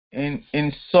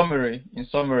in summary,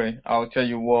 I'll tell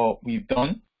you what we've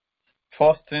done.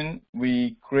 First thing,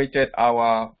 we created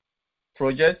our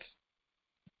project,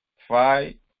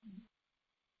 file,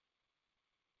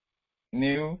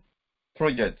 new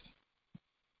project.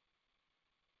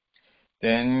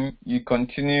 Then you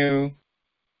continue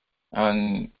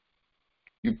and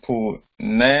you put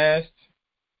next,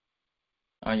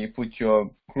 and you put your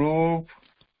group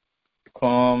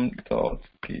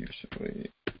com.php,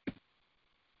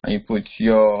 and you put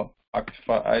your active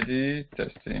file ID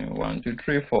testing 1 2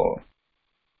 3 4,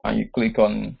 and you click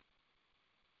on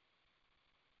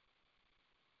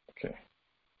okay.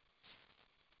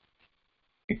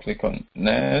 You click on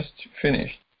next,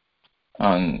 finish,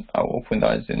 and I'll open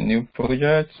that as a new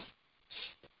project.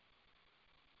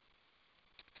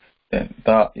 Then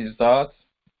that is that.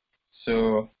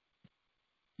 So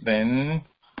then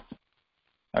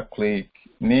I click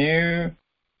new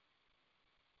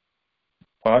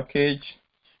package,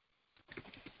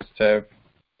 step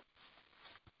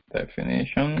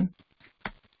definition,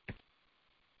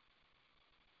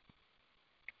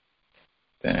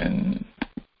 then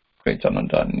create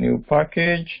another new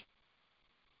package.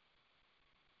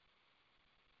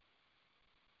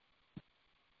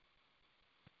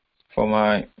 For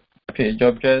my page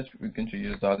object, we're going to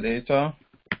use that later.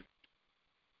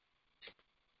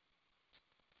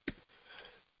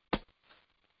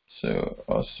 So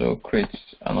also create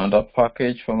another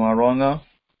package for my runner.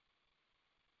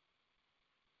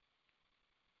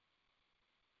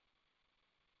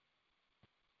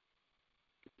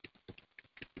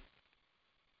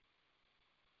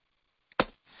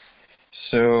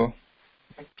 So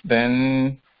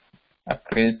then I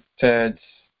created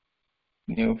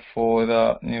new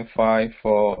folder, new file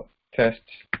for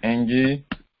test.ng.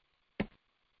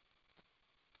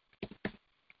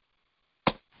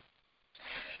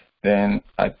 Then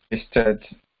I pasted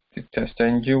the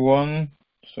test.ng one.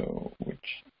 So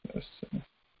which let's see.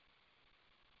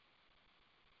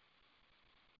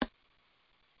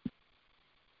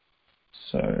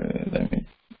 So let me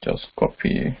just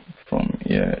copy from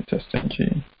here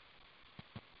test.ng.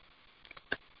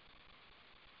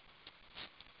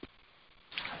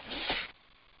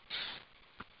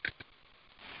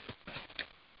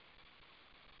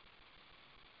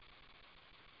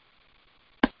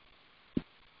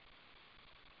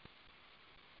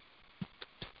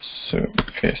 So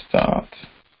paste that.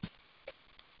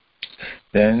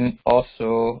 Then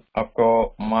also I've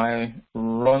got my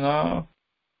runner,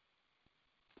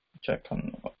 which I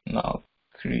can now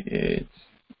create.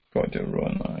 Got the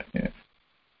runner here.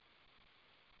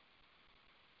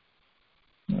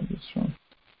 Not this one.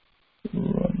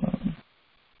 Runner.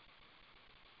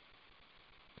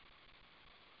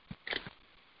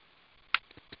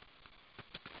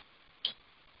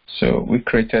 So we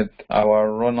created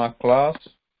our runner class.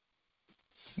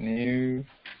 New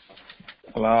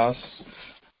class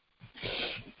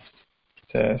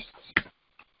test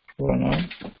runner.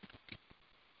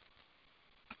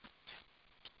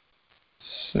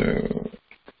 So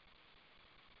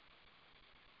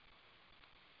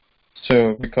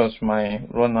because my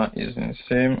runner is in the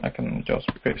same, I can just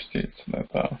paste it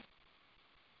like that.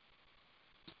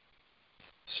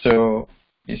 So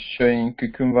it's showing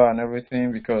cucumber and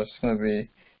everything because it's gonna be,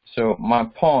 so my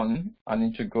pawn, I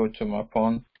need to go to my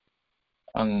pawn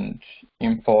and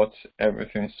import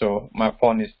everything. So my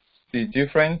pawn is still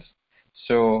different.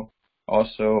 So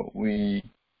also we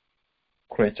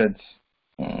created,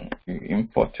 we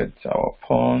imported our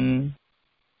pawn,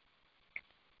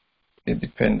 the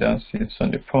dependencies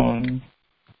on the pawn.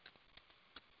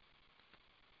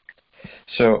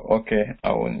 So okay,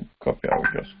 I won't copy, I will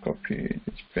just copy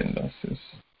the dependencies.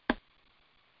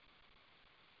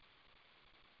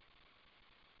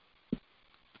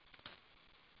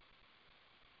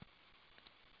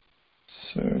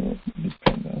 So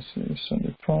dependencies on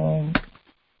the pawn.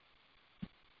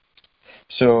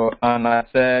 So, and I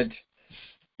said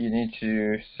you need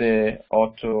to say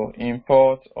auto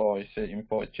import or you say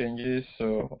import changes.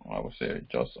 So I will say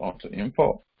just auto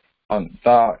import, and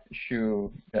that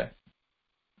should, yeah,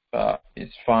 that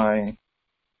is fine.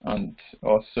 And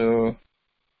also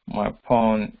my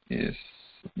pawn is,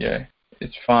 yeah,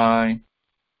 it's fine.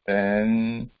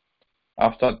 Then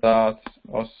after that,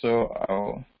 also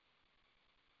I'll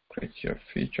create your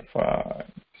feature file.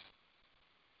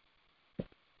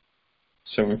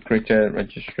 So we created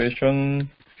registration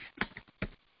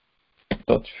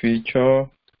dot feature.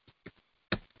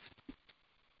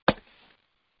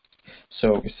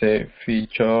 So we say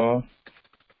feature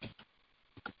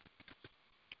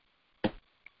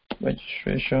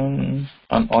registration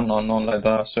and on like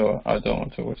that. So I don't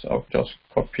want to, I'll just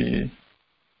copy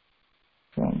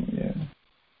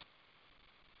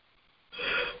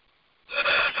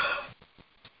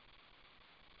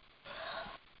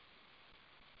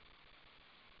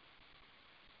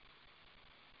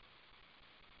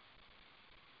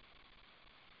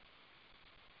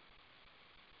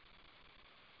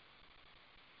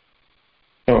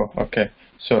Oh, okay.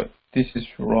 So this is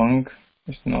wrong.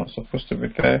 It's not supposed to be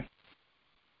there.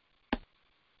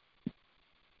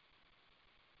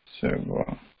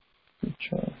 So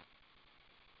feature.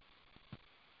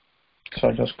 So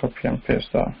I just copy and paste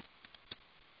that.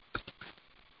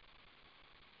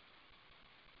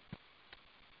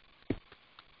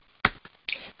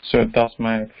 So that's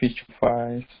my feature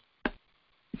files.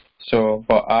 So,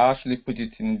 but I actually put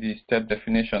it in the step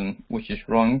definition, which is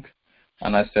wrong.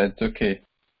 And I said, okay,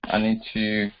 I need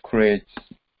to create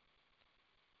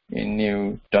a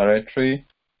new directory,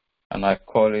 and I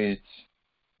call it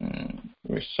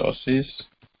resources.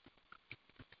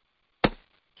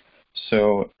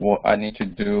 So what I need to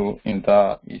do in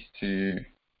that is to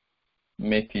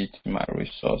make it my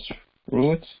resource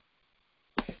root,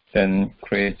 then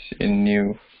create a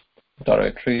new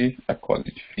directory. I call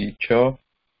it feature.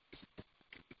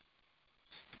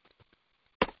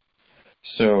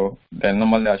 So then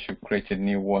normally I should create a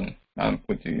new one and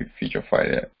put the feature file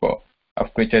there, but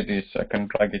I've created this. I can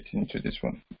drag it into this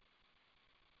one.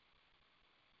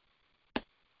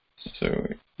 So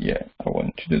yeah, I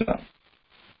want to do that.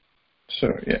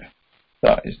 So yeah,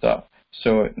 that is that.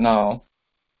 So now,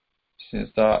 since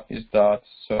that is that,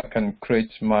 so I can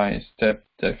create my step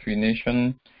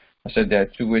definition. I said there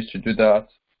are two ways to do that.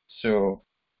 So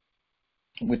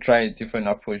we try a different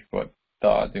approach, but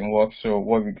that didn't work. So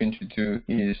what we're going to do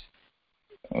is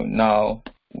now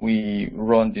we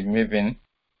run the Maven.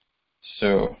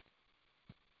 So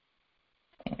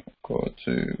go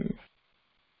to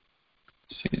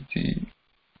cd.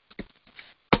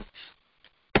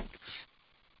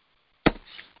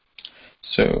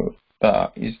 So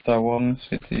that is the one,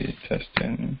 cd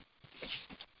testing.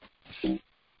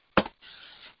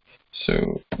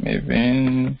 So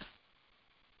Maven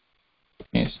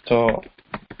install.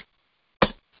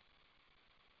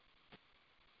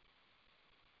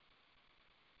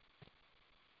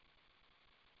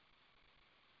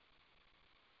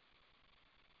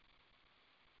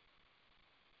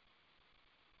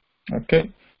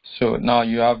 Okay, so now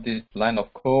you have this line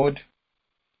of code.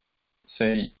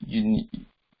 Say you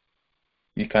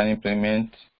can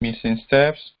implement missing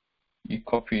steps. You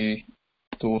copy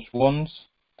those ones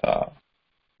that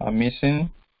are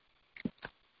missing,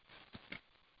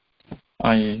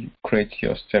 and you create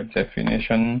your step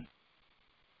definition.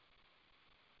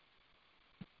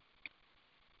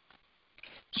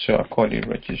 So I call it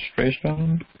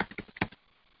registration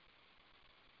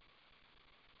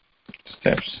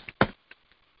steps.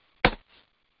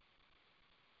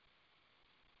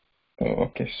 Oh,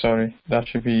 okay, sorry, that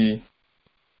should be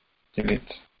delete.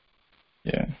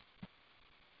 Yeah.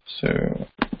 So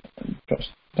just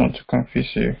don't to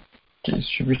confuse you. It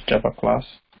should be Java class.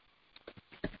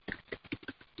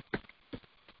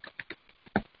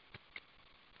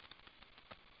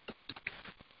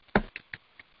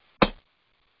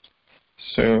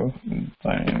 So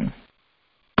then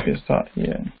paste that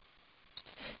here.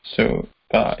 So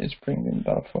that is bringing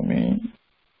that for me.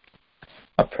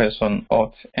 I press on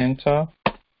Alt Enter,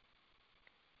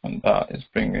 and that is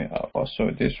bringing also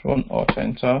this one, Alt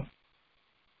Enter.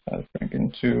 That's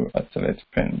bringing to select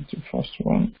pen to first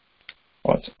one,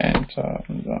 Alt Enter,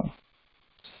 and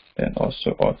then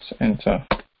also Alt Enter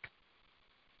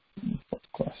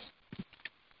class.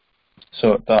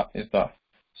 So that is that.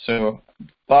 So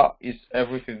that is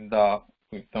everything that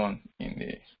we've done in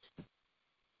the.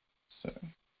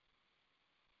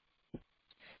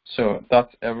 So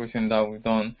that's everything that we've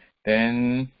done.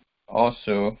 Then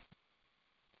also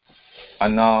I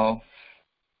now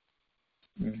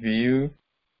view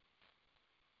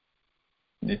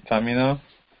the terminal.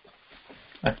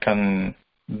 I can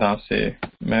now say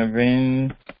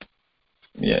Maven,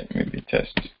 yeah, maybe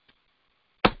test.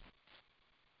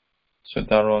 So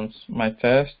that runs my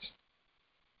test.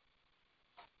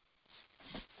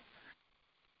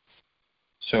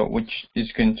 So which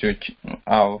is going to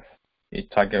have a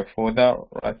target folder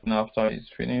right now after it's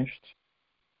finished.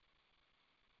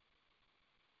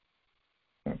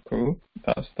 Cool,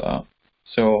 that's that.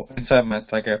 So inside my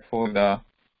target folder,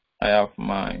 I have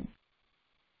my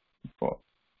report,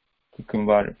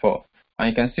 Cucumber report, and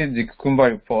you can see the Cucumber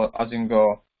report hasn't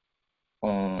got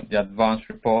the advanced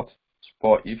report.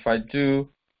 But if I do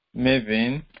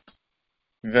Maven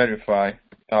verify,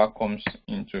 that comes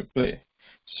into play.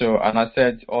 So, and I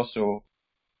said also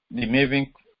the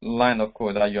Maven line of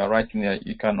code that you are writing there,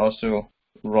 you can also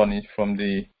run it from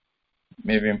the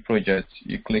Maven project.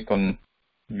 You click on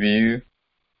View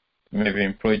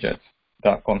Maven project,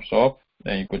 that comes up.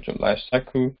 Then you go to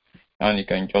Lifecycle, and you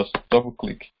can just double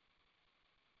click.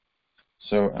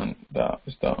 So, and that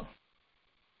is that.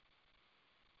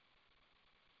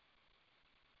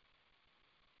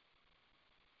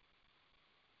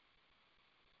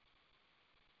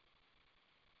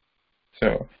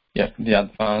 So yeah, the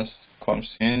advanced comes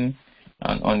in,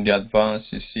 and on the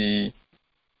advanced you see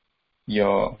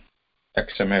your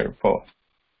XML report,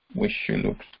 which should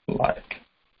look like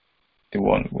the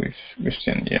one we've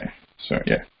seen here. So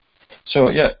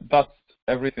yeah, that's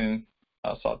everything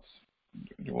as at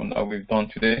the one that we've done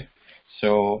today.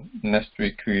 So next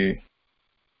week we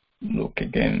look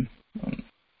again.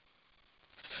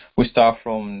 We start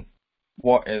from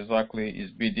what exactly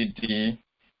is BDD,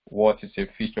 what is a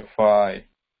feature file,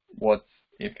 what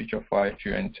a feature file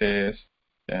actually entails,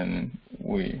 then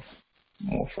we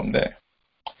move from there.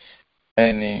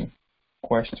 Any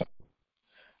question?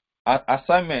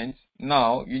 Assignment,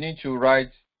 now you need to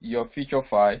write your feature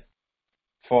file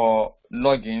for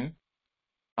login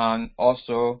and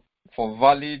also for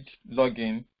valid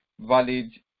login,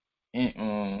 valid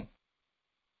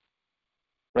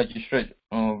registration,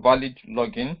 valid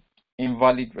login,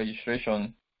 invalid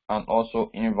registration, and also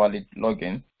invalid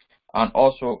login, and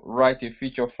also write a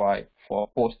feature file for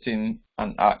posting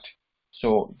an ad.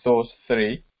 So those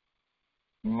three: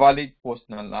 valid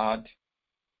posting an ad,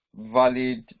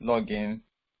 valid login,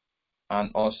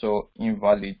 and also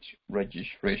invalid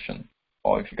registration,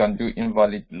 or if you can do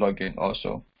invalid login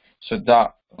also. So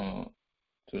that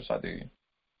those are the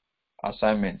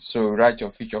assignments. So write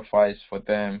your feature files for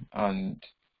them and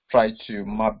try to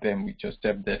map them with your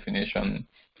step definition.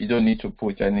 You don't need to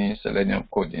put any Selenium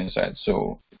code inside.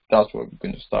 So that's what we're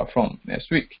going to start from next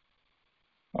week.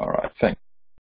 All right, thanks.